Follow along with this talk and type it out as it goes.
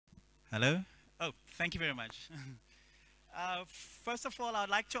Hello? Oh, thank you very much. First of all, I'd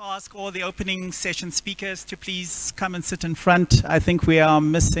like to ask all the opening session speakers to please come and sit in front. I think we are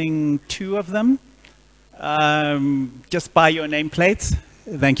missing two of them. Just by your nameplates.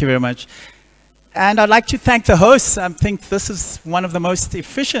 Thank you very much. And I'd like to thank the hosts. I think this is one of the most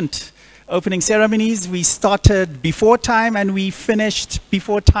efficient opening ceremonies. We started before time and we finished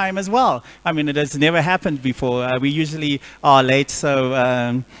before time as well. I mean, it has never happened before. We usually are late,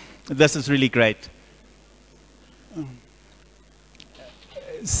 so this is really great.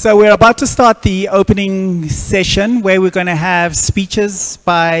 So we're about to start the opening session where we're going to have speeches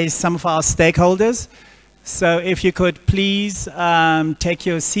by some of our stakeholders. So if you could please take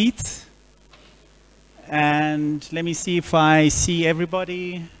your seats. And let me see if I see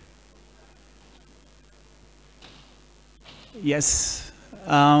everybody. Yes,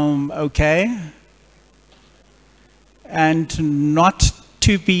 okay. And not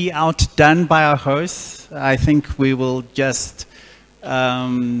to be outdone by our hosts, I think we will just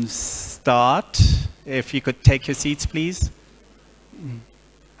start. If you could take your seats, please.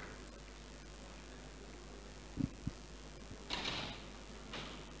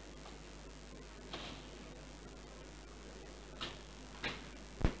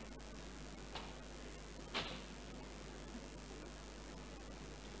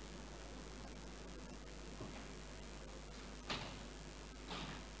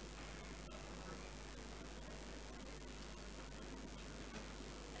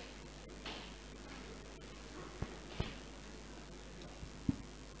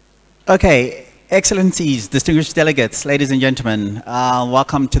 Okay, Excellencies, distinguished delegates, ladies and gentlemen,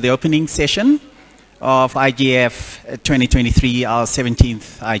 welcome to the opening session of IGF 2023, our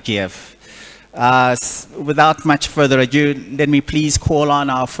 17th IGF. Without much further ado, let me please call on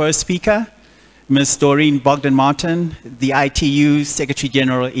our first speaker, Ms. Doreen Bogdan-Martin, the ITU Secretary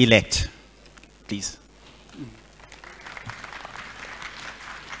General-elect. Please.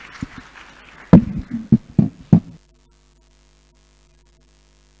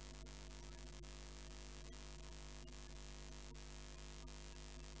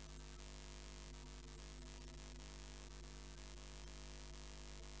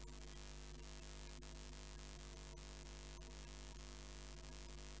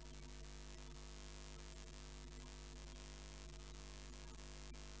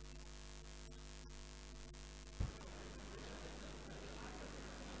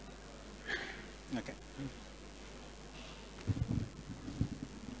 Okay.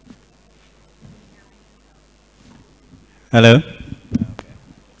 Hello?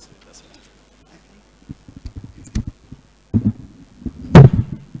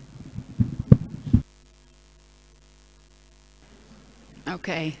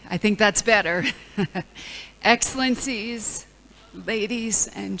 Okay, I think that's better. Excellencies, ladies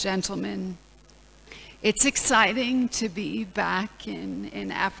and gentlemen, it's exciting to be back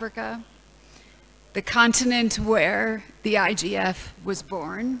in Africa, the continent where the IGF was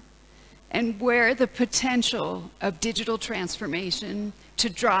born, and where the potential of digital transformation to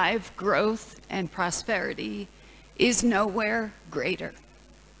drive growth and prosperity is nowhere greater.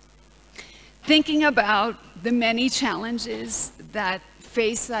 Thinking about the many challenges that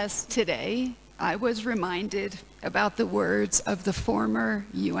face us today, I was reminded about the words of the former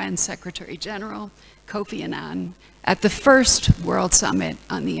UN Secretary General, Kofi Annan, at the first World Summit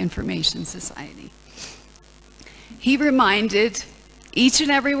on the Information Society. He reminded each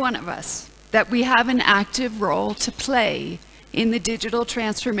and every one of us that we have an active role to play in the digital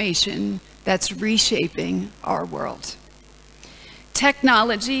transformation that's reshaping our world.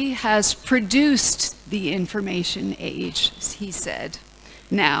 Technology has produced the information age, he said.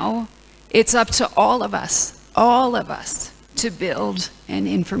 Now, it's up to all of us, to build an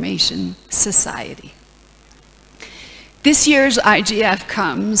information society. This year's IGF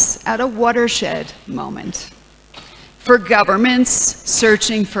comes at a watershed moment for governments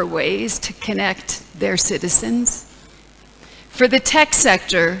searching for ways to connect their citizens, for the tech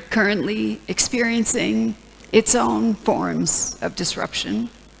sector currently experiencing its own forms of disruption,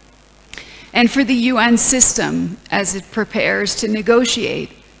 and for the UN system as it prepares to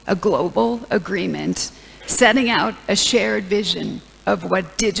negotiate a global agreement setting out a shared vision of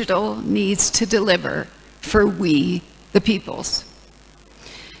what digital needs to deliver for we, the peoples.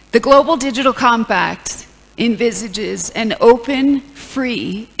 The Global Digital Compact envisages an open,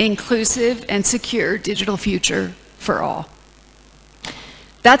 free, inclusive, and secure digital future for all.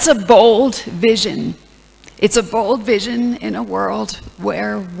 That's a bold vision. It's a bold vision in a world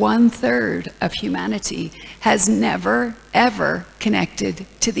where 1/3 of humanity has never, ever connected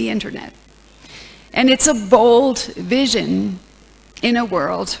to the internet. And it's a bold vision in a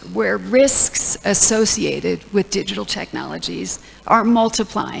world where risks associated with digital technologies are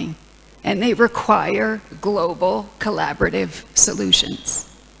multiplying, and they require global collaborative solutions.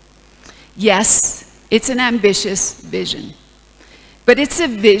 Yes, it's an ambitious vision, but it's a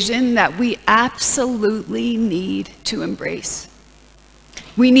vision that we absolutely need to embrace.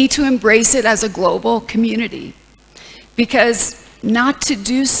 We need to embrace it as a global community, because not to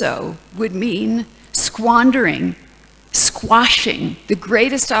do so would mean squashing the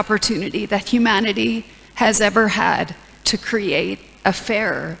greatest opportunity that humanity has ever had to create a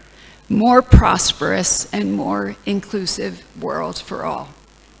fairer, more prosperous, and more inclusive world for all.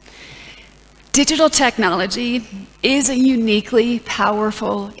 Digital technology is a uniquely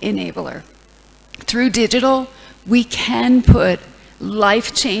powerful enabler. Through digital, we can put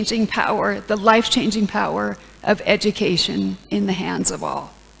life-changing power, the life-changing power of education in the hands of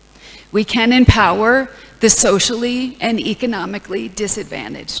all. We can empower the socially and economically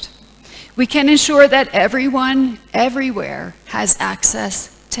disadvantaged. We can ensure that everyone, everywhere, has access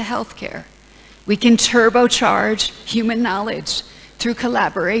to healthcare. We can turbocharge human knowledge through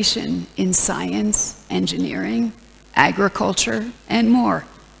collaboration in science, engineering, agriculture, and more.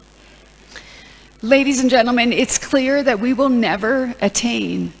 Ladies and gentlemen, it's clear that we will never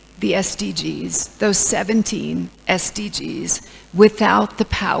attain the SDGs, those 17 SDGs, without the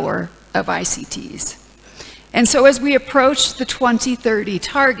power of ICTs. And so as we approach the 2030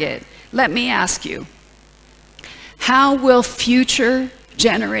 target, let me ask you, how will future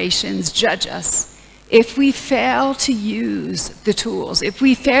generations judge us if we fail to use the tools, if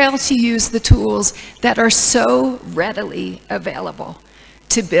we fail to use the tools that are so readily available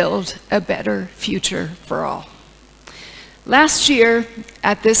to build a better future for all? Last year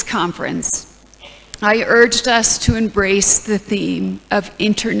at this conference, I urged us to embrace the theme of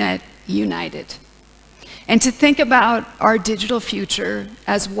Internet United and to think about our digital future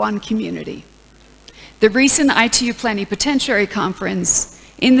as one community. The recent ITU Plenipotentiary Conference,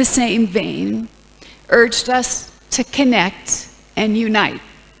 in the same vein, urged us to connect and unite.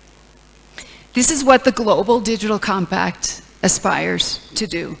 This is what the Global Digital Compact aspires to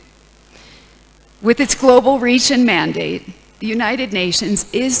do. With its global reach and mandate, the United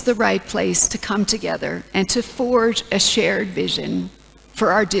Nations is the right place to come together and to forge a shared vision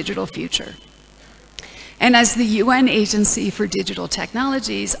for our digital future. And as the UN Agency for Digital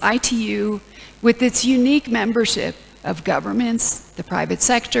Technologies, ITU, with its unique membership of governments, the private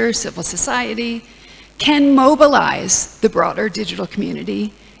sector, civil society, can mobilize the broader digital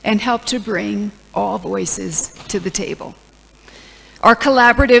community and help to bring all voices to the table. Our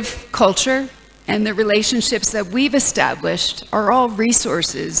collaborative culture and the relationships that we've established are all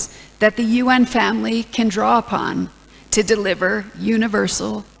resources that the UN family can draw upon to deliver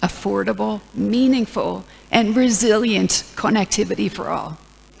universal, affordable, meaningful, and resilient connectivity for all.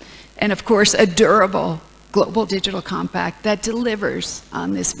 And of course, a durable global digital compact that delivers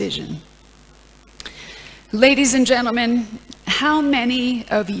on this vision. Ladies and gentlemen, how many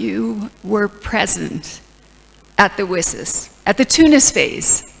of you were present at the WSIS, at the Tunis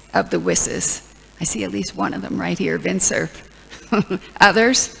phase of the WSIS? I see at least one of them right here, Vinsurf.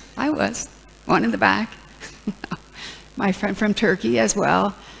 Others? I was, one in the back. My friend from Turkey as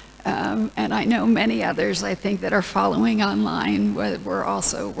well. And I know many others, I think, that are following online. We're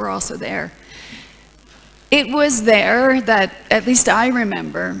also there. It was there that, at least I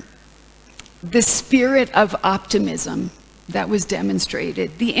remember, the spirit of optimism that was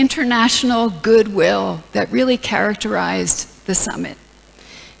demonstrated, the international goodwill that really characterized the summit.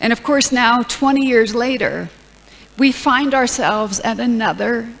 And of course now, 20 years later, we find ourselves at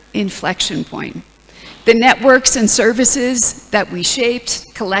another inflection point. The networks and services that we shaped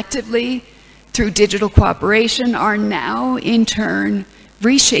collectively through digital cooperation are now, in turn,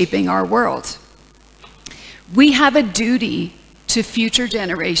 reshaping our world. We have a duty to future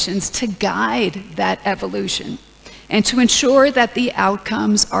generations to guide that evolution and to ensure that the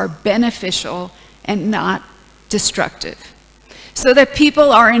outcomes are beneficial and not destructive, so that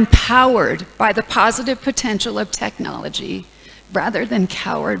people are empowered by the positive potential of technology rather than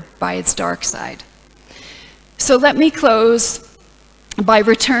cowered by its dark side. So let me close by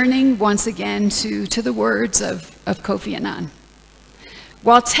returning once again to the words of Kofi Annan.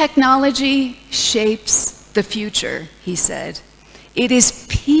 While technology shapes the future, he said, it is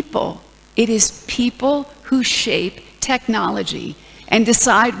people who shape technology and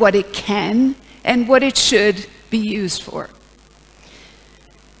decide what it can and what it should be used for.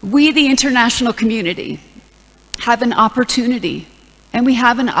 We, the international community, have an opportunity and we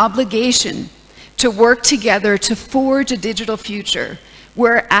have an obligation to work together to forge a digital future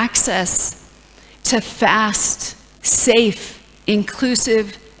where access to fast, safe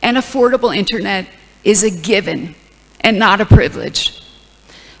inclusive, and affordable internet is a given and not a privilege.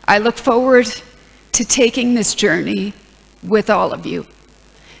 I look forward to taking this journey with all of you.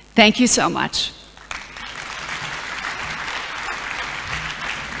 Thank you so much.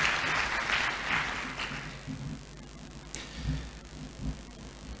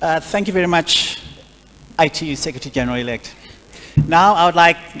 Thank you very much, IT Secretary General-elect. Now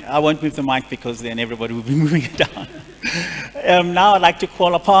I won't move the mic because then everybody will be moving it down. Now I'd like to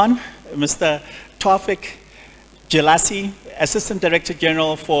call upon Mr. Tawfiq Jelassi, Assistant Director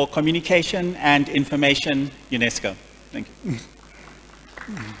General for Communication and Information, UNESCO. Thank you.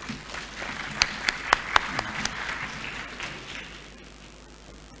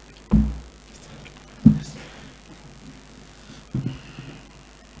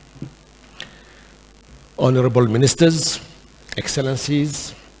 Honorable Ministers,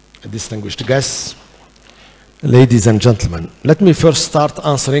 Excellencies, distinguished guests, ladies and gentlemen, let me first start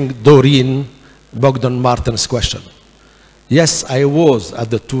answering Doreen Bogdan Martin's question. Yes, I was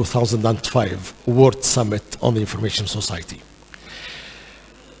at the 2005 World Summit on the Information Society.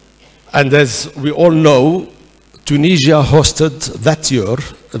 And as we all know, Tunisia hosted that year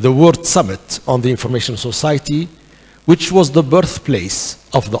the World Summit on the Information Society, which was the birthplace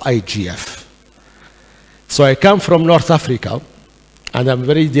of the IGF. So I come from North Africa, and I'm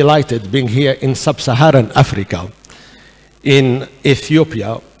very delighted being here in Sub-Saharan Africa, in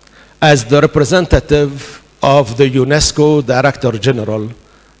Ethiopia, as the representative of the UNESCO Director General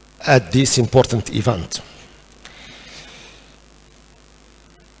at this important event.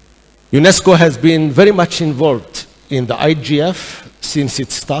 UNESCO has been very much involved in the IGF since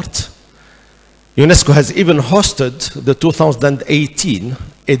its start. UNESCO has even hosted the 2018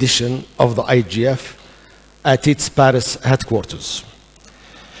 edition of the IGF at its Paris headquarters.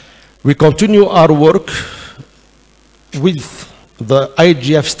 We continue our work with the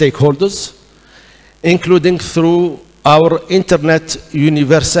IGF stakeholders, including through our Internet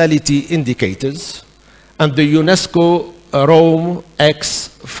Universality Indicators and the UNESCO Rome X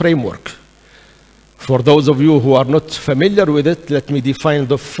framework. For those of you who are not familiar with it, let me define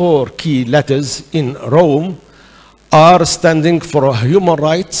the 4 key letters in Rome. R standing for human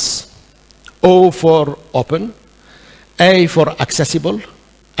rights, O for open, A for accessible,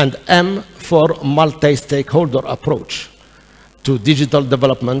 and M for multi-stakeholder approach to digital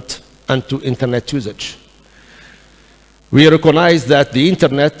development and to internet usage. We recognize that the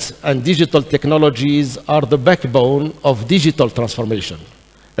internet and digital technologies are the backbone of digital transformation,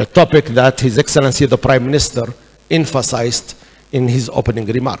 a topic that His Excellency the Prime Minister emphasized in his opening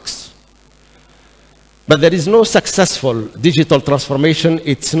remarks. But there is no successful digital transformation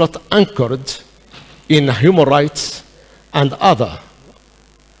it's not anchored in human rights and other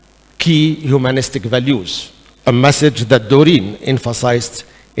key humanistic values, a message that Doreen emphasized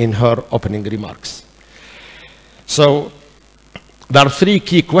in her opening remarks. So there are 3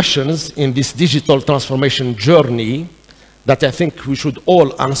 key questions in this digital transformation journey that I think we should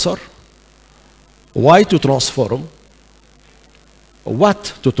all answer. Why to transform?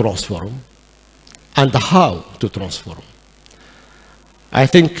 What to transform? And how to transform. I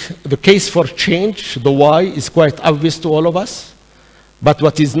think the case for change, the why, is quite obvious to all of us. But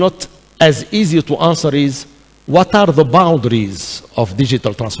what is not as easy to answer is, what are the boundaries of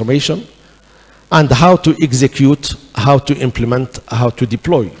digital transformation and how to execute, how to implement, how to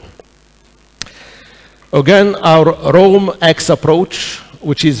deploy. Again, our Rome X approach,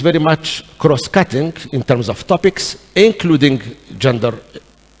 which is very much cross-cutting in terms of topics, including gender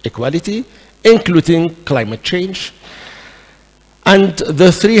equality, including climate change, and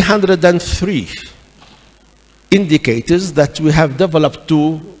the 303 indicators that we have developed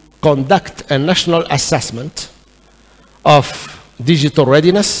to conduct a national assessment of digital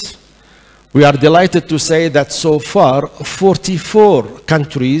readiness. We are delighted to say that so far, 44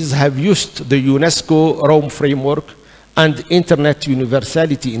 countries have used the UNESCO Rome framework and Internet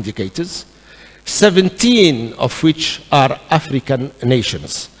Universality Indicators, 17 of which are African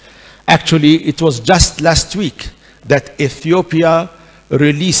nations. Actually, it was just last week that Ethiopia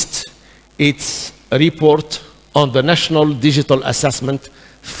released its report on the national digital assessment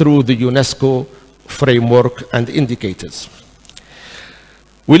through the UNESCO framework and indicators.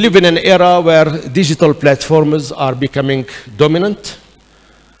 We live in an era where digital platforms are becoming dominant.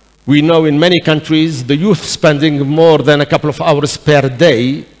 We know in many countries the youth spending more than a couple of hours per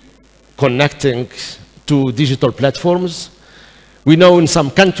day connecting to digital platforms. We know in some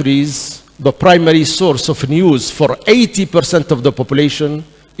countries the primary source of news for 80% of the population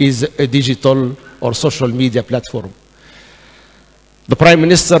is a digital or social media platform. The Prime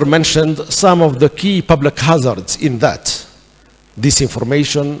Minister mentioned some of the key public hazards in that.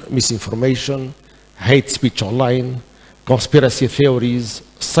 disinformation, misinformation, hate speech online, conspiracy theories,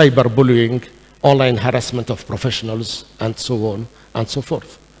 cyberbullying, online harassment of professionals, and so on and so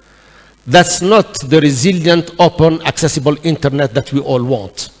forth. That's not the resilient, open, accessible internet that we all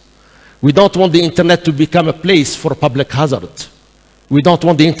want. We don't want the internet to become a place for public hazard. We don't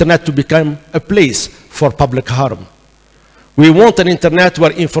want the internet to become a place for public harm. We want an internet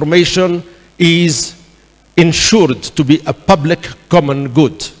where information is ensured to be a public common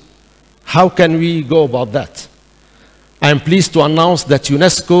good. How can we go about that? I am pleased to announce that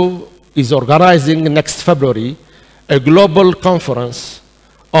UNESCO is organizing next February a global conference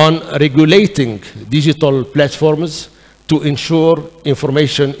on regulating digital platforms to ensure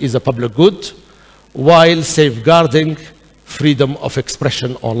information is a public good while safeguarding freedom of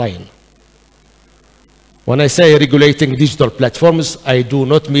expression online. When I say regulating digital platforms, I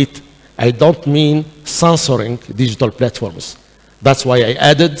don't mean censoring digital platforms. That's why I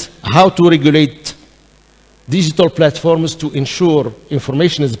added how to regulate digital platforms to ensure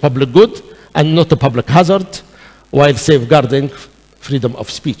information is a public good and not a public hazard while safeguarding freedom of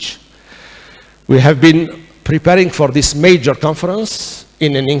speech. We have been preparing for this major conference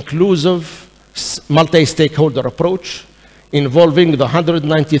in an inclusive, multi-stakeholder approach involving the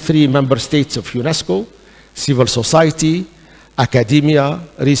 193 member states of UNESCO, civil society, academia,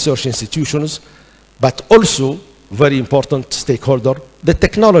 research institutions, but also, very important stakeholder, the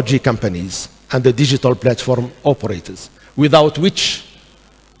technology companies and the digital platform operators, without which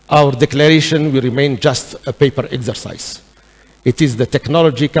our declaration will remain just a paper exercise. It is the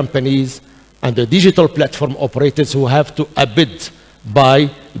technology companies and the digital platform operators who have to abide by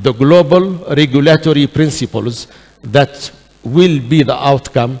the global regulatory principles that will be the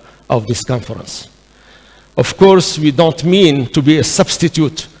outcome of this conference. Of course, we don't mean to be a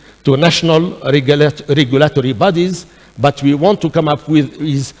substitute to national regulatory bodies, but we want to come up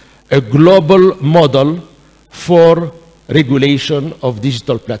with a global model for regulation of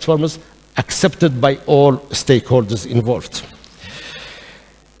digital platforms accepted by all stakeholders involved.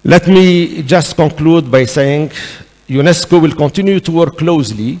 Let me just conclude by saying UNESCO will continue to work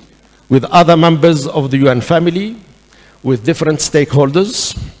closely with other members of the UN family, with different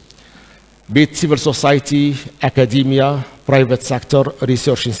stakeholders, be it civil society, academia, private sector,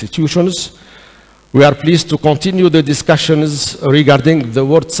 research institutions. We are pleased to continue the discussions regarding the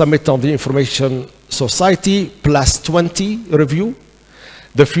World Summit on the Information Society +20 review,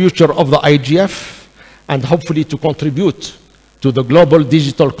 the future of the IGF, and hopefully to contribute to the Global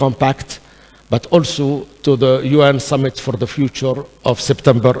Digital Compact, but also to the UN Summit for the Future of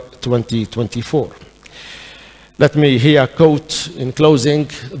September 2024. Let me here quote in closing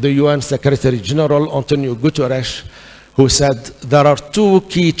the UN Secretary General Antonio Guterres, who said, "There are two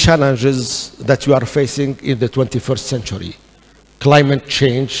key challenges that we are facing in the 21st century, climate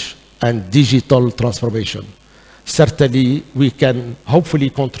change and digital transformation. Certainly, we can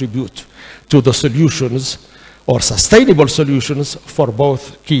hopefully contribute to the solutions or sustainable solutions for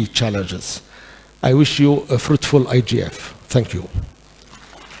both key challenges." I wish you a fruitful IGF. Thank you.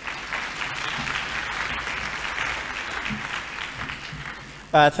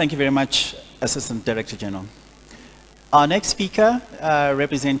 Thank you very much, Assistant Director General. Our next speaker,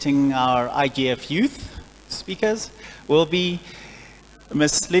 representing our IGF youth speakers, will be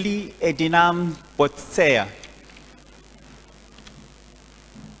Ms. Lily Edinam Botsea.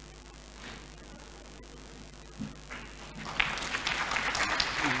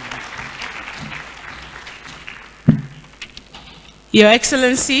 Your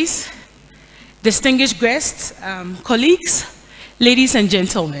Excellencies, distinguished guests, colleagues, ladies and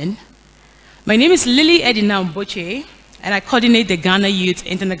gentlemen, my name is Lily Edinam Boche, and I coordinate the Ghana Youth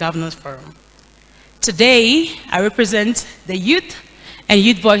Intergovernance Forum. Today, I represent the youth and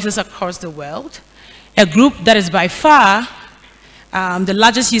youth voices across the world, a group that is by far the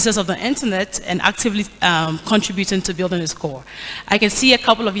largest users of the internet and actively contributing to building its core. I can see a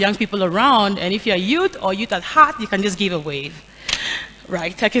couple of young people around, and if you're youth or youth at heart, you can just give a wave.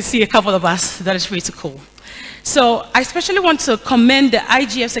 Right, I can see a couple of us. That is pretty cool. So I especially want to commend the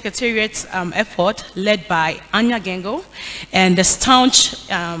IGF Secretariat's effort led by Anya Gengo and the staunch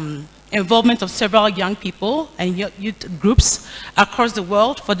involvement of several young people and youth groups across the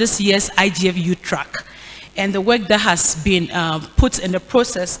world for this year's IGF Youth Track, and the work that has been put in the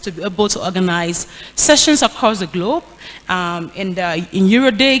process to be able to organize sessions across the globe in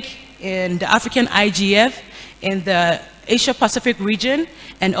Eurodig, in the African IGF, in the Asia Pacific region,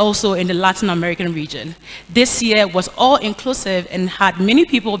 and also in the Latin American region. This year was all inclusive and had many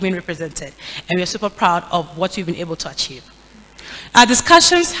people being represented, and we are super proud of what we've been able to achieve. Our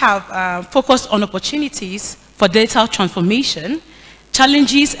discussions have focused on opportunities for digital transformation,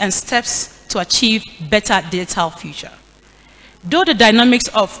 challenges and steps to achieve better digital future. Though the dynamics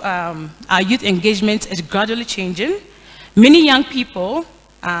of our youth engagement is gradually changing, many young people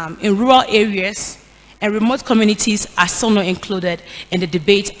in rural areas and remote communities are still not included in the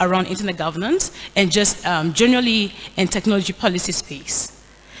debate around internet governance and just generally in technology policy space.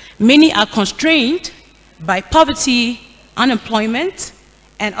 Many are constrained by poverty, unemployment,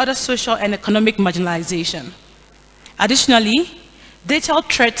 and other social and economic marginalization. Additionally, digital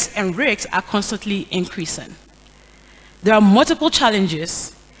threats and risks are constantly increasing. There are multiple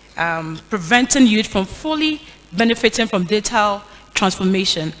challenges preventing youth from fully benefiting from digital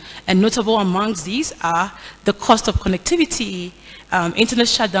transformation, and notable amongst these are the cost of connectivity, internet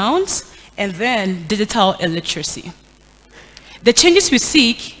shutdowns, and then digital illiteracy. The changes we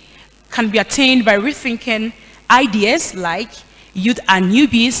seek can be attained by rethinking ideas like youth are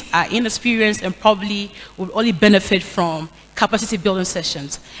newbies, are inexperienced, and probably will only benefit from capacity building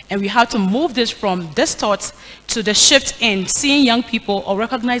sessions. And we have to move this from this thought to the shift in seeing young people or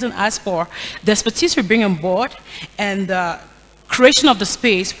recognizing us for the expertise we bring on board and the creation of the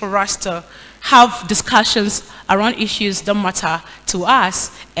space for us to have discussions around issues that matter to us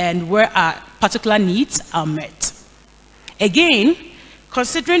and where our particular needs are met. Again,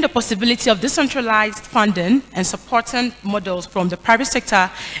 considering the possibility of decentralized funding and supporting models from the private sector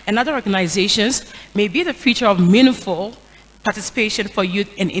and other organizations may be the future of meaningful participation for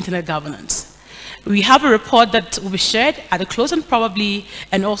youth in internet governance. We have a report that will be shared at the closing probably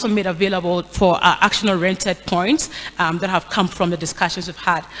and also made available for our action-oriented points that have come from the discussions we've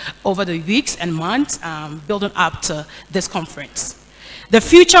had over the weeks and months building up to this conference. The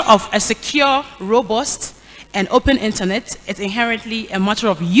future of a secure, robust, and open internet is inherently a matter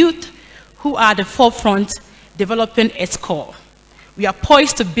of youth who are at the forefront developing its core. We are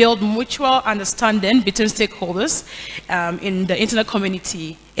poised to build mutual understanding between stakeholders in the internet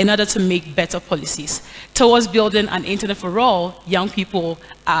community in order to make better policies. Towards building an internet for all, young people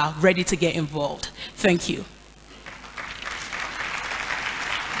are ready to get involved. Thank you.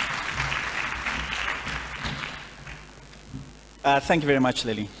 Thank you very much,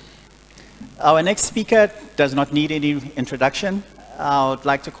 Lily. Our next speaker does not need any introduction. I would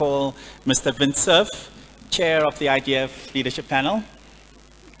like to call Mr. Vince Cerf, Chair of the IGF Leadership Panel,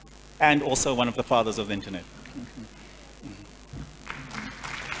 and also one of the fathers of the internet.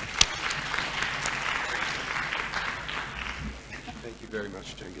 Thank you very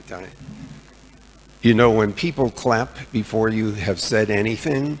much, Jengatani. You know, when people clap before you have said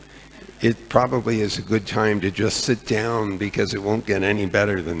anything, it probably is a good time to just sit down because it won't get any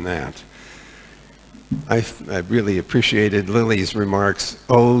better than that. I really appreciated Lily's remarks,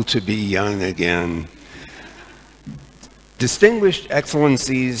 oh, to be young again. Distinguished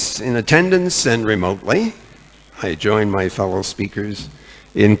excellencies in attendance and remotely, I join my fellow speakers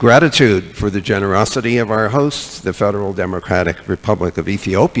in gratitude for the generosity of our hosts, the Federal Democratic Republic of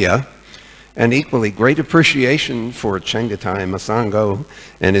Ethiopia, and equally great appreciation for Chengetai Masango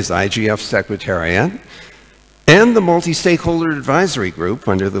and his IGF Secretariat, and the Multi-Stakeholder Advisory Group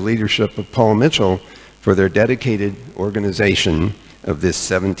under the leadership of Paul Mitchell for their dedicated organization of this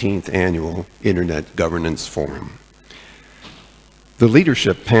 17th Annual Internet Governance Forum. The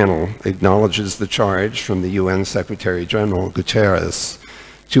leadership panel acknowledges the charge from the UN Secretary General Guterres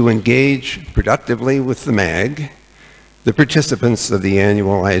to engage productively with the MAG, the participants of the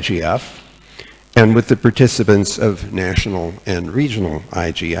annual IGF, and with the participants of national and regional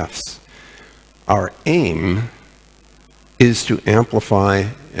IGFs. Our aim is to amplify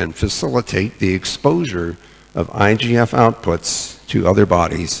and facilitate the exposure of IGF outputs to other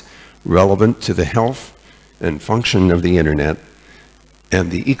bodies relevant to the health and function of the internet and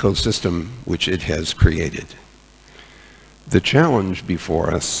the ecosystem which it has created. The challenge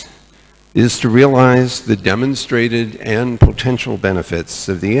before us is to realize the demonstrated and potential benefits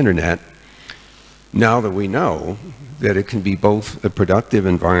of the internet now that we know that it can be both a productive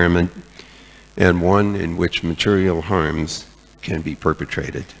environment and one in which material harms can be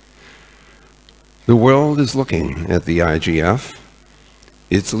perpetrated. The world is looking at the IGF,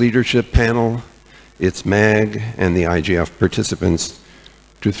 its leadership panel, its MAG, and the IGF participants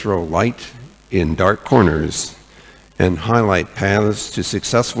to throw light in dark corners and highlight paths to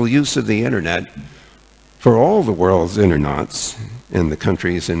successful use of the internet for all the world's internauts and the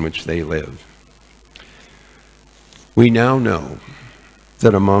countries in which they live. We now know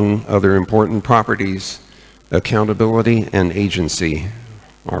that among other important properties, accountability and agency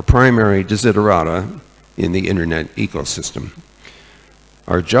are primary desiderata in the internet ecosystem.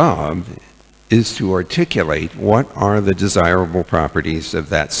 Our job is to articulate what are the desirable properties of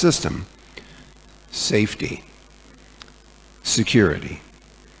that system. Safety, security,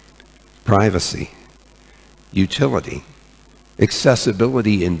 privacy, utility,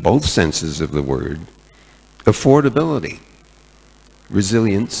 accessibility in both senses of the word, affordability,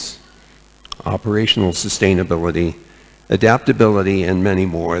 resilience, operational sustainability, adaptability, and many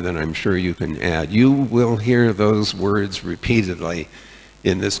more that I'm sure you can add. You will hear those words repeatedly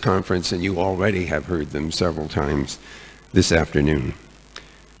in this conference, and you already have heard them several times this afternoon.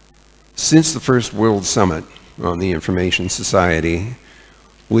 Since the first World Summit on the Information Society,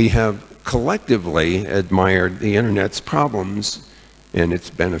 we have collectively admired the Internet's problems and its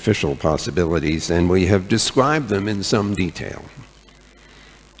beneficial possibilities, and we have described them in some detail.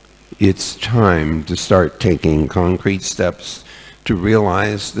 It's time to start taking concrete steps to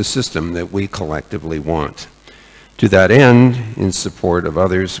realize the system that we collectively want. To that end, in support of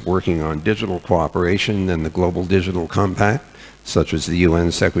others working on digital cooperation and the Global Digital Compact, such as the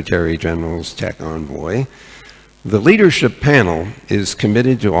UN Secretary General's Tech Envoy, the leadership panel is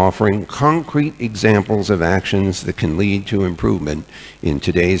committed to offering concrete examples of actions that can lead to improvement in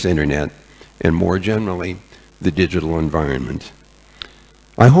today's Internet and more generally, the digital environment.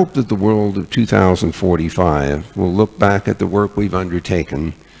 I hope that the world of 2045 will look back at the work we've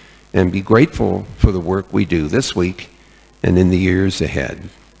undertaken and be grateful for the work we do this week and in the years ahead.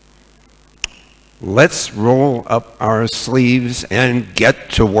 Let's roll up our sleeves and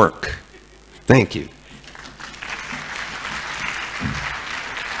get to work. Thank you.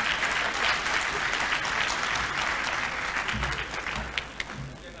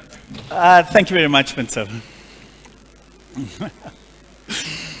 Thank you very much, Vincent.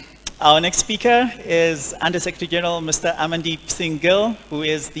 Our next speaker is Under Secretary General Mr. Amandeep Singh Gill, who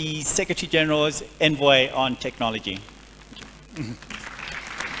is the Secretary General's Envoy on Technology.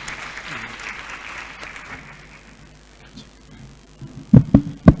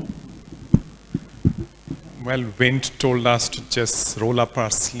 Well, Vint told us to just roll up our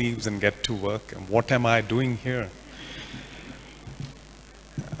sleeves and get to work. And what am I doing here?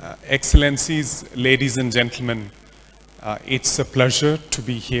 Excellencies, ladies and gentlemen, it's a pleasure to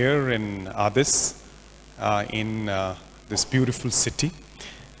be here in Addis, in this beautiful city.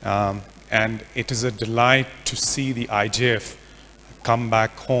 And it is a delight to see the IGF come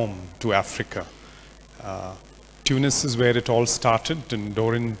back home to Africa. Tunis is where it all started, and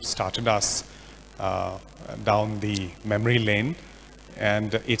Doran started us down the memory lane.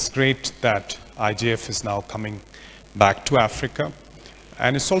 And it's great that IGF is now coming back to Africa.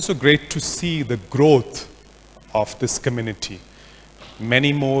 And it's also great to see the growth of this community.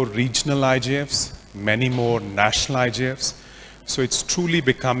 Many more regional IGFs, many more national IGFs. So it's truly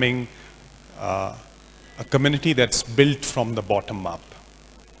becoming a community that's built from the bottom up.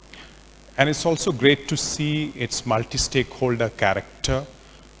 And it's also great to see its multi-stakeholder character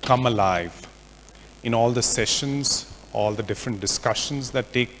come alive in all the sessions, all the different discussions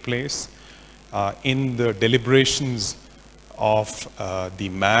that take place, in the deliberations of the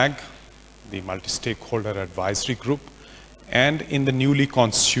MAG, the Multi-Stakeholder Advisory Group, and in the newly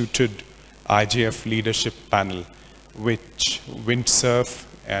constituted IGF Leadership Panel, which Windsurf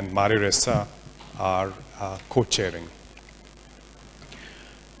and Mariresa are co-chairing.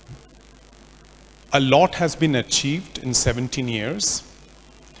 A lot has been achieved in 17 years.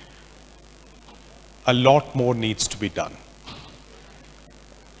 A lot more needs to be done.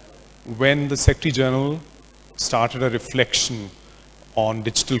 When the Secretary General started a reflection on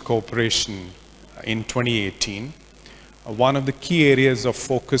digital cooperation in 2018, one of the key areas of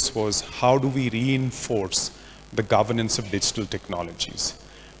focus was how do we reinforce the governance of digital technologies?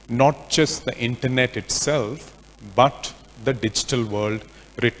 Not just the internet itself, but the digital world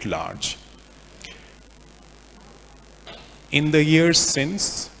writ large. In the years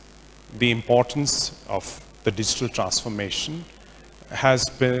since, the importance of the digital transformation has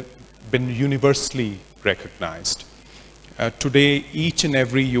been universally recognized. Today, each and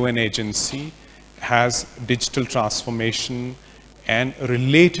every UN agency has digital transformation and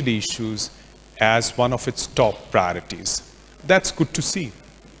related issues as one of its top priorities. That's good to see.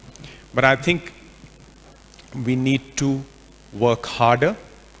 But I think we need to work harder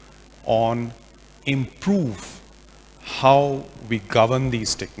on improve how we govern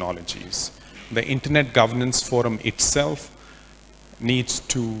these technologies. The Internet Governance Forum itself needs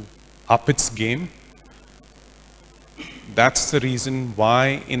to up its game. That's the reason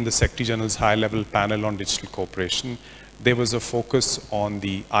why in the Secretary General's high-level panel on digital cooperation, there was a focus on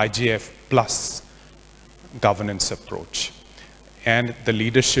the IGF plus governance approach. And the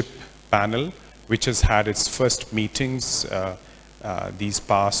leadership panel, which has had its first meetings these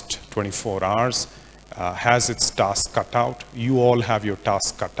past 24 hours has its task cut out. You all have your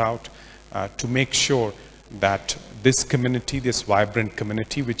task cut out to make sure that this community, this vibrant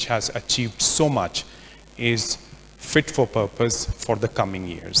community which has achieved so much, is fit for purpose for the coming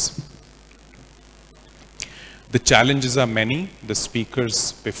years. The challenges are many. The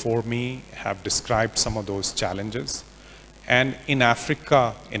speakers before me have described some of those challenges. And in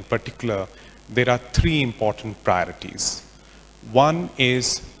Africa in particular, there are three important priorities. One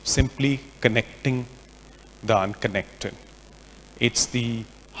is simply connecting the unconnected. It's the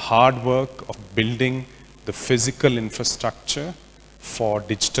hard work of building the physical infrastructure for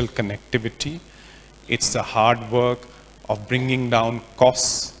digital connectivity. It's the hard work of bringing down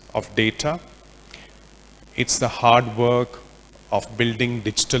costs of data. It's the hard work of building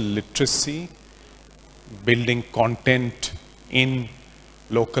digital literacy, building content in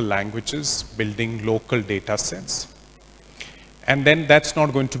local languages, building local data sets. And then that's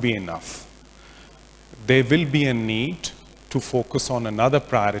not going to be enough. There will be a need to focus on another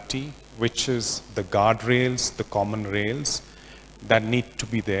priority, which is the guardrails, the common rails that need to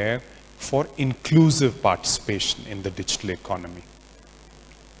be there for inclusive participation in the digital economy.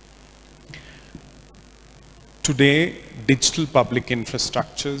 Today, digital public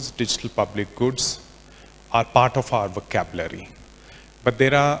infrastructures, digital public goods are part of our vocabulary. But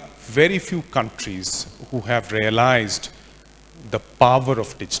there are very few countries who have realized the power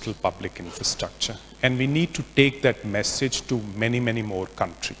of digital public infrastructure. And we need to take that message to many, many more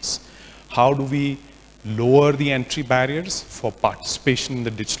countries. How do we lower the entry barriers for participation in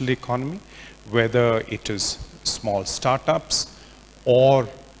the digital economy, whether it is small startups or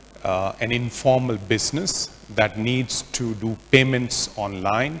an informal business that needs to do payments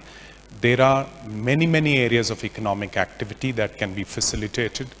online? There are many, many areas of economic activity that can be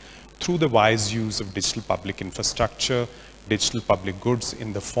facilitated through the wise use of digital public infrastructure, digital public goods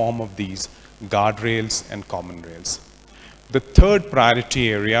in the form of these guardrails and common rails. The third priority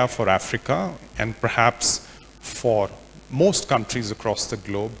area for Africa, and perhaps for most countries across the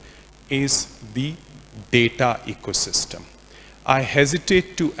globe, is the data ecosystem. I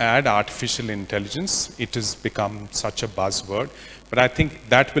hesitate to add artificial intelligence. It has become such a buzzword, but I think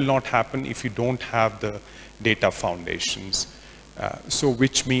that will not happen if you don't have the data foundations. So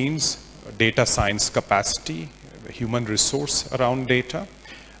which means data science capacity, human resource around data,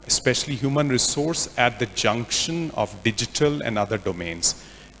 especially human resource at the junction of digital and other domains,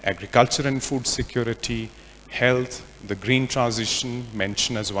 agriculture and food security, health, the green transition,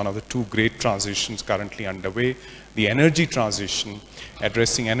 mentioned as one of the two great transitions currently underway, the energy transition,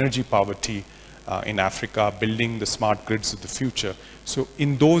 addressing energy poverty in Africa, building the smart grids of the future. So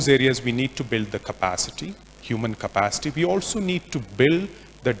in those areas, we need to build the capacity, human capacity. We also need to build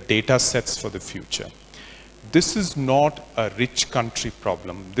the data sets for the future. This is not a rich country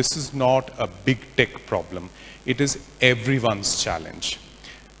problem. This is not a big tech problem. It is everyone's challenge.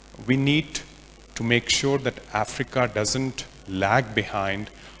 We need to make sure that Africa doesn't lag behind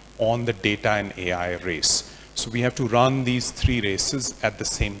on the data and AI race. So we have to run these three races at the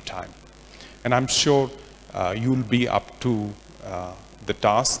same time. And I'm sure you'll be up to the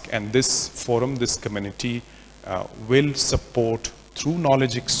task, and this forum, this community will support through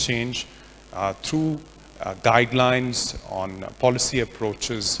knowledge exchange, through guidelines on policy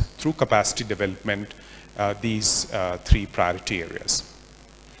approaches, through capacity development, these three priority areas.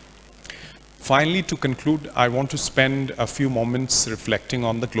 Finally, to conclude, I want to spend a few moments reflecting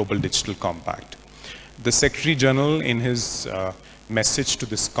on the Global Digital Compact. The Secretary General, in his message to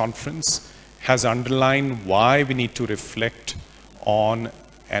this conference, has underlined why we need to reflect on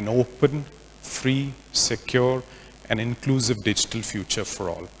an open, free, secure, and inclusive digital future for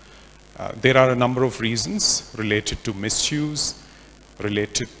all. There are a number of reasons related to misuse,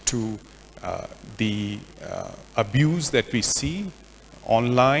 related to the abuse that we see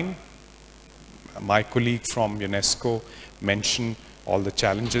online. My colleague from UNESCO mentioned all the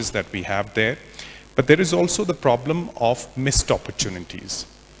challenges that we have there. But there is also the problem of missed opportunities.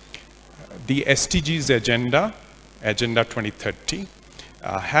 The SDGs agenda, Agenda 2030,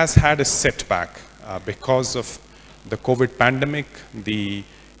 has had a setback because of the COVID pandemic, the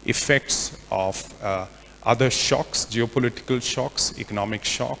effects of other shocks, geopolitical shocks, economic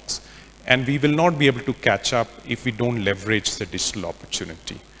shocks, and we will not be able to catch up if we don't leverage the digital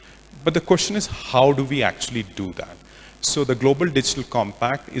opportunity. But the question is, how do we actually do that? So the Global Digital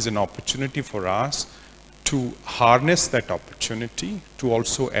Compact is an opportunity for us to harness that opportunity, to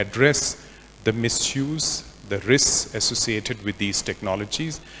also address the misuse, the risks associated with these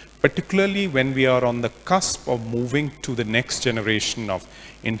technologies, particularly when we are on the cusp of moving to the next generation of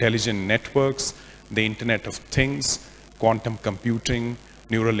intelligent networks, the Internet of Things, quantum computing,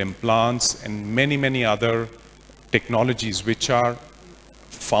 neural implants, and many, many other technologies which are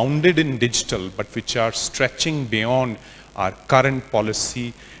founded in digital, but which are stretching beyond our current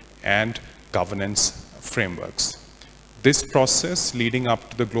policy and governance frameworks. This process leading up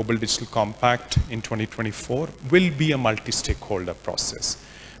to the Global Digital Compact in 2024 will be a multi-stakeholder process.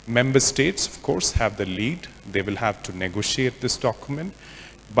 Member states, of course, have the lead. They will have to negotiate this document,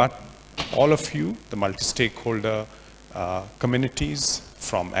 but all of you, the multi-stakeholder communities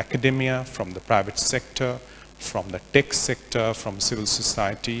from academia, from the private sector, from the tech sector, from civil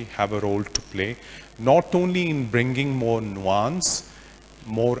society, have a role to play, not only in bringing more nuance,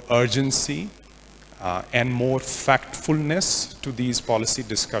 more urgency, and more factfulness to these policy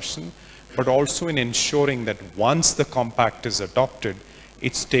discussions, but also in ensuring that once the compact is adopted,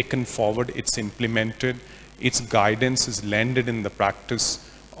 it's taken forward, it's implemented, its guidance is landed in the practice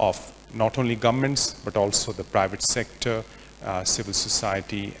of not only governments, but also the private sector, civil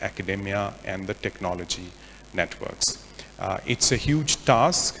society, academia, and the technology networks. It's a huge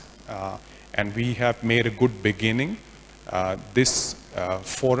task, and we have made a good beginning. This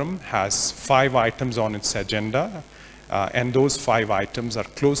forum has 5 items on its agenda, and those 5 items are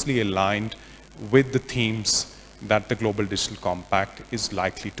closely aligned with the themes that the Global Digital Compact is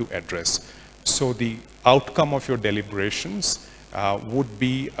likely to address. So the outcome of your deliberations would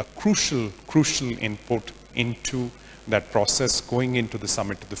be a crucial input into that process going into the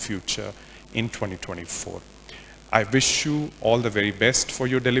Summit of the Future in 2024. I wish you all the very best for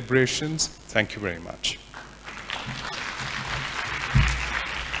your deliberations. Thank you very much.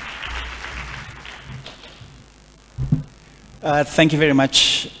 Thank you very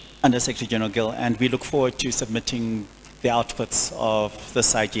much, Under Secretary General Gill, and we look forward to submitting the outputs of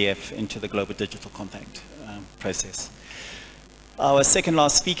this IGF into the Global Digital Compact process. Our second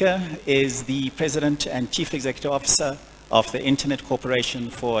last speaker is the President and Chief Executive Officer of the Internet Corporation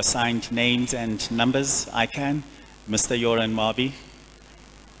for Assigned Names and Numbers, ICANN, Mr. Joran Marby.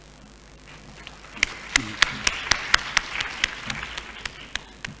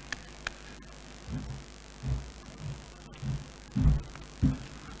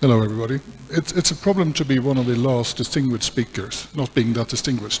 Hello, everybody. It's a problem to be one of the last distinguished speakers, not being that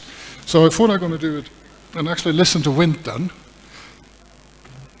distinguished. So I thought I'm going to do it and actually listen to Wint then.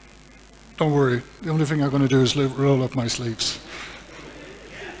 Don't worry, the only thing I'm going to do is roll up my sleeves.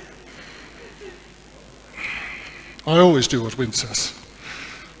 I always do what Wint says.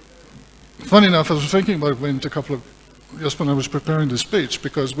 Funny enough, I was thinking about Wint just when I was preparing this speech,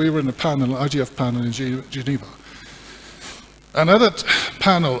 because we were in a panel, IGF panel in Geneva. And at that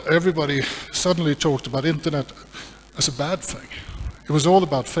panel, everybody suddenly talked about internet as a bad thing. It was all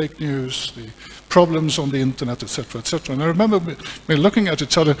about fake news, the problems on the internet, etc., etc. And I remember me looking at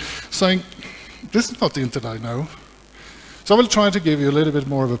each other saying, this is not the internet I know. So I will try to give you a little bit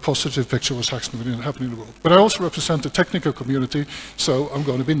more of a positive picture of what's happening in the world. But I also represent the technical community, so I'm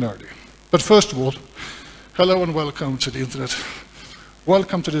going to be nerdy. But first of all, hello and welcome to the internet.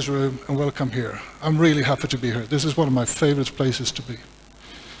 Welcome to this room and welcome here. I'm really happy to be here. This is one of my favorite places to be.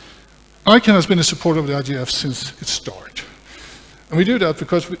 ICANN has been a supporter of the IGF since its start. And we do that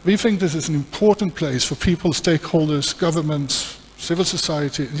because we think this is an important place for people, stakeholders, governments, civil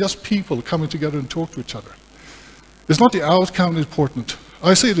society, and just people coming together and talk to each other. It's not the outcome important.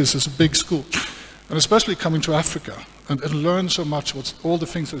 I see this as a big school, and especially coming to Africa and learn so much what all the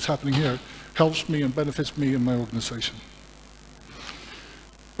things that's happening here helps me and benefits me and my organization.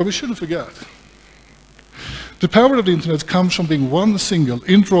 But we shouldn't forget, the power of the internet comes from being one single,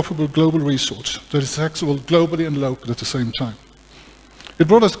 interoperable global resource that is accessible globally and locally at the same time. It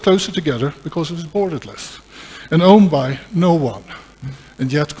brought us closer together because it is borderless and owned by no one,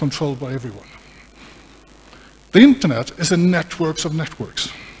 and yet controlled by everyone. The internet is a network of networks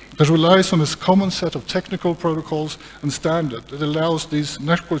that relies on a common set of technical protocols and standards that allows these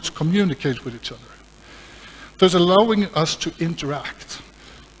networks to communicate with each other, thus allowing us to interact.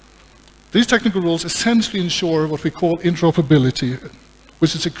 These technical rules essentially ensure what we call interoperability,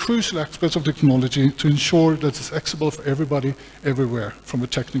 which is a crucial aspect of technology to ensure that it's accessible for everybody, everywhere, from a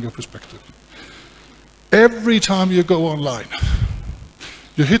technical perspective. Every time you go online,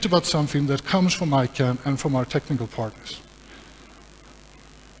 you hit about something that comes from ICANN and from our technical partners.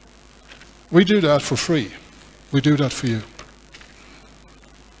 We do that for free. We do that for you.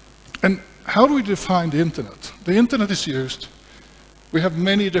 And how do we define the internet? The internet is used. We have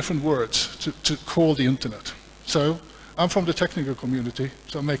many different words to call the internet. So I'm from the technical community,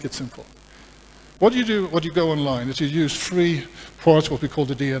 so I'll make it simple. What you do when you go online is you use 3 parts, what we call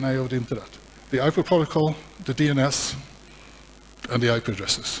the DNA of the internet. The IP protocol, the DNS, and the IP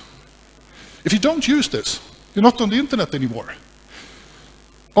addresses. If you don't use this, You're not on the internet anymore.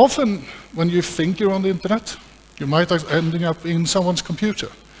 Often, when you think you're on the internet, you might end up in someone's computer.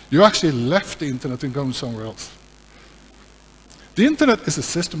 You actually left the internet and gone somewhere else. The internet is a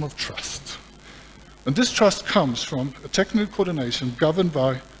system of trust. And this trust comes from a technical coordination governed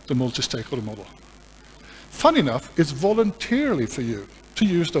by the multi-stakeholder model. Funny enough, it's voluntarily for you to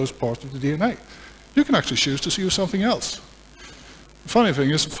use those parts of the DNA. You can actually choose to use something else. The funny thing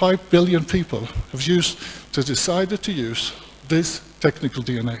is 5 billion people have decided to use this technical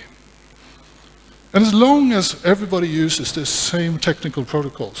DNA. And as long as everybody uses the same technical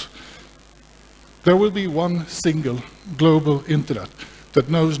protocols, there will be one single global internet that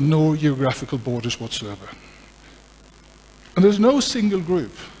knows no geographical borders whatsoever. And there's no single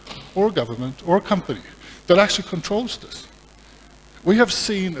group or government or company that actually controls this. We have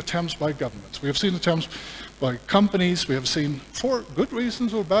seen attempts by governments, we have seen attempts by companies, we have seen, for good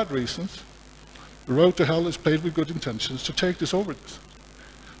reasons or bad reasons, the road to hell is paved with good intentions, to take this over this.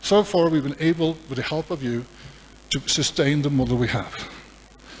 So far, we've been able, with the help of you, to sustain the model we have,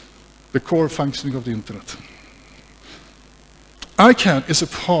 the core functioning of the internet. ICANN is a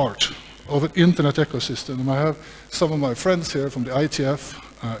part of an internet ecosystem, and I have some of my friends here from the ITF,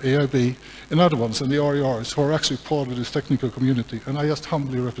 AIB, and other ones, and the RERs, who are actually part of this technical community, and I just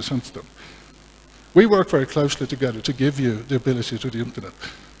humbly represent them. We work very closely together to give you the ability to the internet.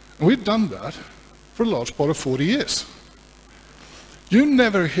 And we've done that for a large part of 40 years. You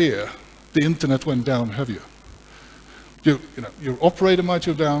never hear the internet went down, have you? Your operator might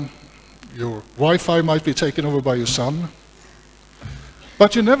go down, your Wi-Fi might be taken over by your son,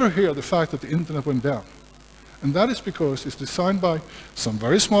 but you never hear the fact that the internet went down. And that is because it's designed by some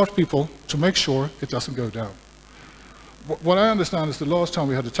very smart people to make sure it doesn't go down. What I understand is the last time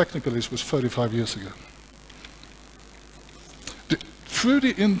we had a technical issue was 35 years ago. Through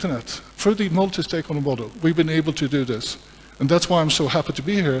the internet, through the multi-stakeholder model, we've been able to do this. And that's why I'm so happy to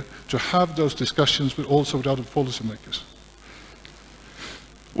be here, to have those discussions, but also with other policymakers.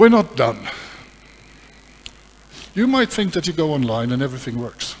 We're not done. You might think that you go online and everything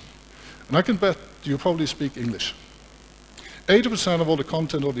works. And I can bet you probably speak English. 80% of all the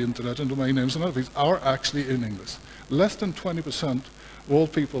content on the internet and domain names and other things are actually in English. Less than 20% of all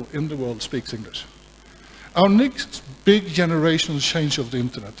people in the world speaks English. Our next big generational change of the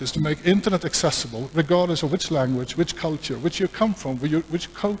internet is to make internet accessible regardless of which language, which culture, which you come from, which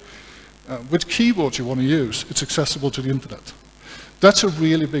keyboard you want to use, it's accessible to the internet. That's a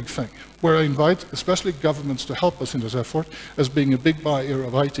really big thing, where I invite especially governments to help us in this effort as being a big buyer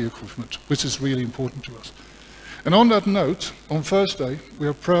of IT equipment, which is really important to us. And on that note, on Thursday, we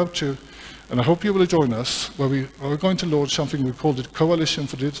are proud to, and I hope you will join us, where we are going to launch something we called the Coalition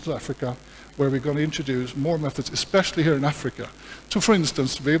for Digital Africa, where we're going to introduce more methods, especially here in Africa, to, for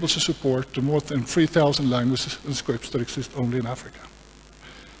instance, to be able to support the more than 3,000 languages and scripts that exist only in Africa.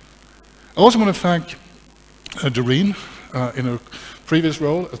 I also want to thank Doreen in her previous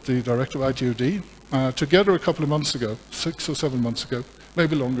role as the director of ITUD. Together a couple of months ago, 6 or 7 months ago,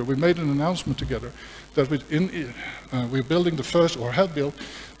 maybe longer, we made an announcement together that we're building the first, or have built,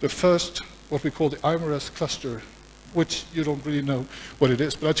 the first, what we call the IMRS cluster, which you don't really know what it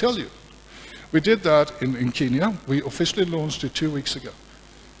is, but I tell you. We did that in Kenya. We officially launched it 2 weeks ago.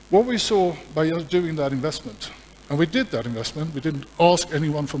 What we saw by doing that investment, and we did that investment, we didn't ask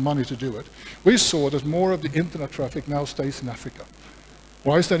anyone for money to do it, we saw that more of the internet traffic now stays in Africa.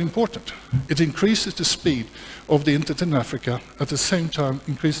 Why is that important? It increases the speed of the internet in Africa, at the same time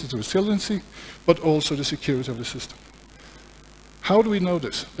increases the resiliency, but also the security of the system. How do we know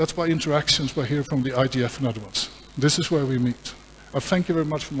this? That's by interactions we hear from the IGF and other ones. This is where we meet. I thank you very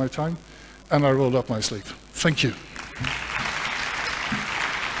much for my time, and I rolled up my sleeve. Thank you.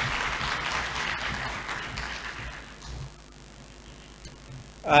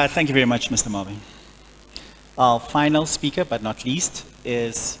 Thank you very much, Mr. Marvin. Our final speaker, but not least,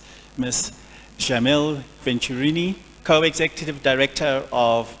 is Ms. Jamil Venturini, Co-Executive Director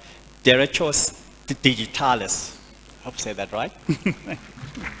of Derechos Digitales. I hope I said that right.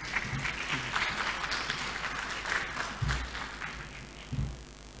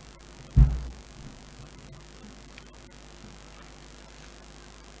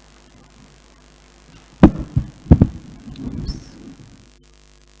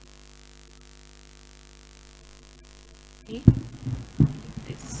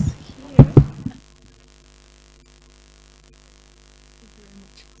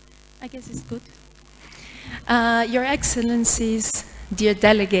 I guess it's good. Your Excellencies, dear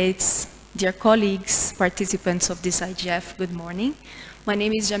delegates, dear colleagues, participants of this IGF, good morning. My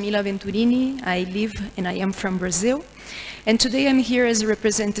name is Jamila Venturini. I live and I am from Brazil. And today I'm here as a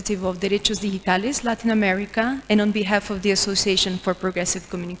representative of Derechos Digitales Latin America and on behalf of the Association for Progressive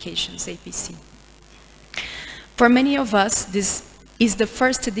Communications, APC. For many of us, this is the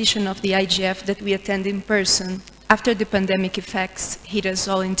first edition of the IGF that we attend in person after the pandemic effects hit us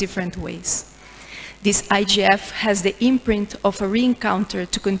all in different ways. This IGF has the imprint of a re-encounter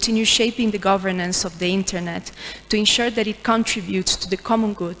to continue shaping the governance of the internet to ensure that it contributes to the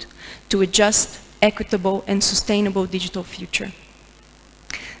common good, to a just, equitable, and sustainable digital future.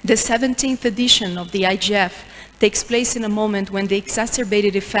 The 17th edition of the IGF takes place in a moment when the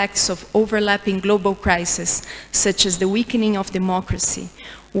exacerbated effects of overlapping global crises, such as the weakening of democracy,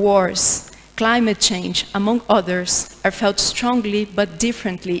 wars, climate change, among others, are felt strongly but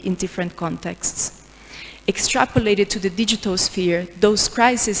differently in different contexts. Extrapolated to the digital sphere, those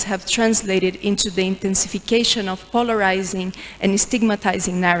crises have translated into the intensification of polarizing and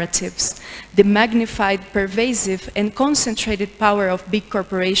stigmatizing narratives, the magnified, pervasive, and concentrated power of big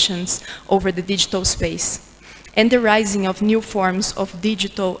corporations over the digital space, and the rising of new forms of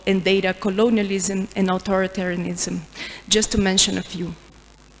digital and data colonialism and authoritarianism, just to mention a few.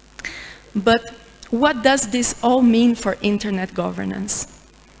 But what does this all mean for internet governance?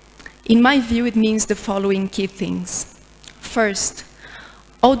 In my view, it means the following key things. First,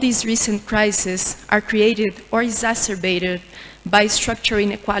 all these recent crises are created or exacerbated by structural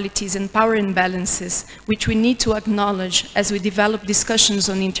inequalities and power imbalances, which we need to acknowledge as we develop discussions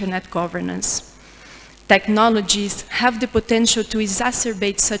on internet governance. Technologies have the potential to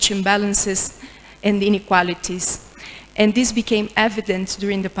exacerbate such imbalances and inequalities, and this became evident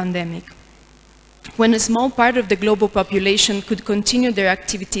during the pandemic, when a small part of the global population could continue their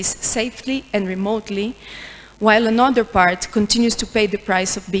activities safely and remotely, while another part continues to pay the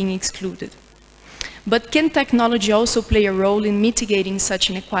price of being excluded. But can technology also play a role in mitigating such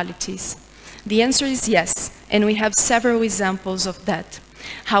inequalities? The answer is yes, and we have several examples of that.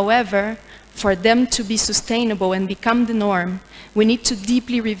 However, for them to be sustainable and become the norm, we need to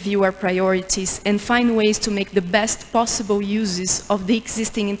deeply review our priorities and find ways to make the best possible uses of the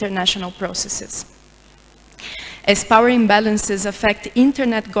existing international processes. As power imbalances affect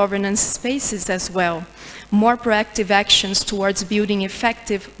internet governance spaces as well, more proactive actions towards building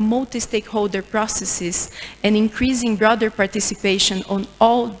effective multi-stakeholder processes and increasing broader participation on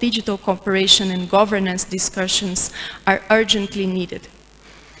all digital cooperation and governance discussions are urgently needed.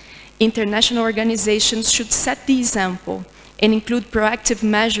 International organizations should set the example and include proactive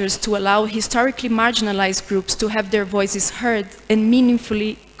measures to allow historically marginalized groups to have their voices heard and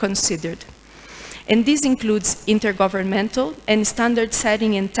meaningfully considered. And this includes intergovernmental and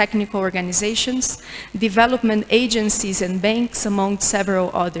standard-setting and technical organizations, development agencies and banks, among several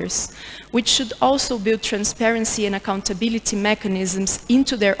others, which should also build transparency and accountability mechanisms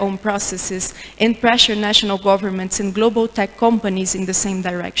into their own processes and pressure national governments and global tech companies in the same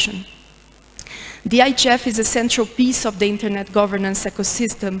direction. The IGF is a central piece of the internet governance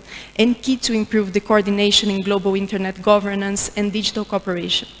ecosystem and key to improve the coordination in global internet governance and digital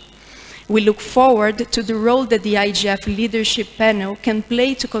cooperation. We look forward to the role that the IGF Leadership Panel can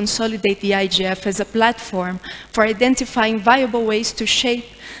play to consolidate the IGF as a platform for identifying viable ways to shape,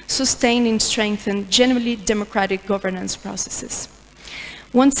 sustain, and strengthen genuinely democratic governance processes.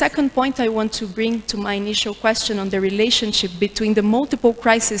 One second point I want to bring to my initial question on the relationship between the multiple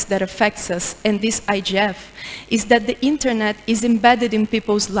crises that affects us and this IGF is that the internet is embedded in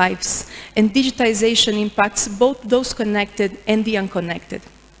people's lives, and digitization impacts both those connected and the unconnected.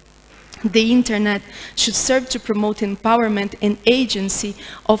 The internet should serve to promote empowerment and agency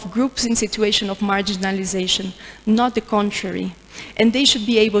of groups in situation of marginalization, not the contrary. And they should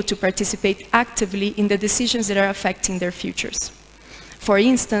be able to participate actively in the decisions that are affecting their futures. For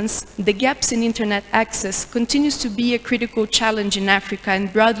instance, the gaps in internet access continues to be a critical challenge in Africa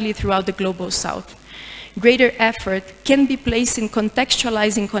and broadly throughout the global south. Greater effort can be placed in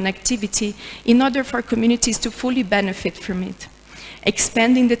contextualizing connectivity in order for communities to fully benefit from it.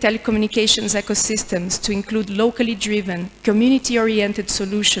 Expanding the telecommunications ecosystems to include locally driven, community-oriented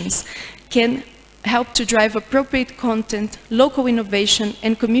solutions can help to drive appropriate content, local innovation,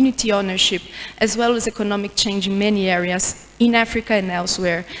 and community ownership, as well as economic change in many areas in Africa and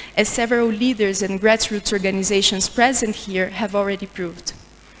elsewhere, as several leaders and grassroots organizations present here have already proved.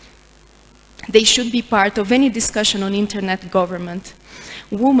 They should be part of any discussion on internet government.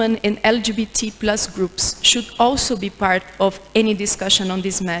 Women and LGBT+ groups should also be part of any discussion on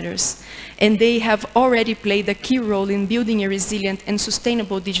these matters, and they have already played a key role in building a resilient and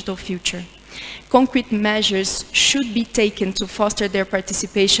sustainable digital future. Concrete measures should be taken to foster their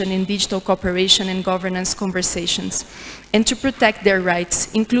participation in digital cooperation and governance conversations, and to protect their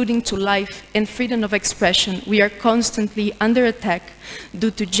rights, including to life and freedom of expression. We are constantly under attack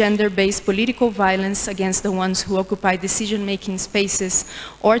due to gender-based political violence against the ones who occupy decision-making spaces,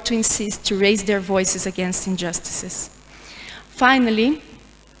 or to insist to raise their voices against injustices. Finally,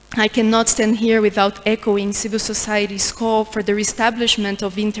 I cannot stand here without echoing civil society's call for the reestablishment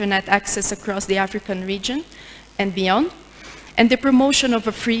of internet access across the African region and beyond, and the promotion of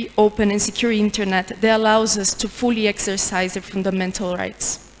a free, open, and secure internet that allows us to fully exercise their fundamental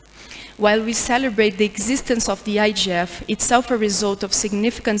rights. While we celebrate the existence of the IGF, itself a result of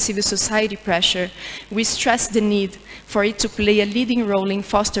significant civil society pressure, we stress the need for it to play a leading role in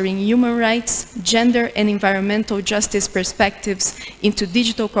fostering human rights, gender, and environmental justice perspectives into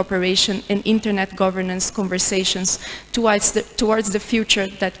digital cooperation and internet governance conversations towards the future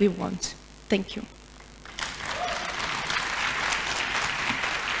that we want. Thank you.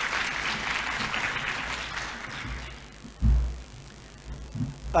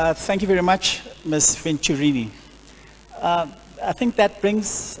 Thank you very much, Ms. Venturini. I think that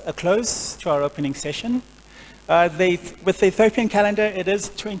brings a close to our opening session. With the Ethiopian calendar, it is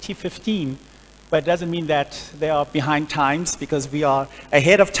 2015, but it doesn't mean that they are behind times, because we are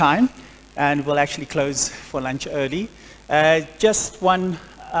ahead of time, and we'll actually close for lunch early. Just one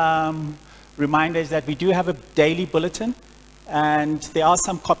reminder is that we do have a daily bulletin, and there are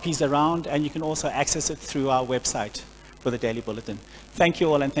some copies around, and you can also access it through our website for the daily bulletin. Thank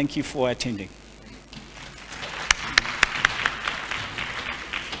you all, and thank you for attending.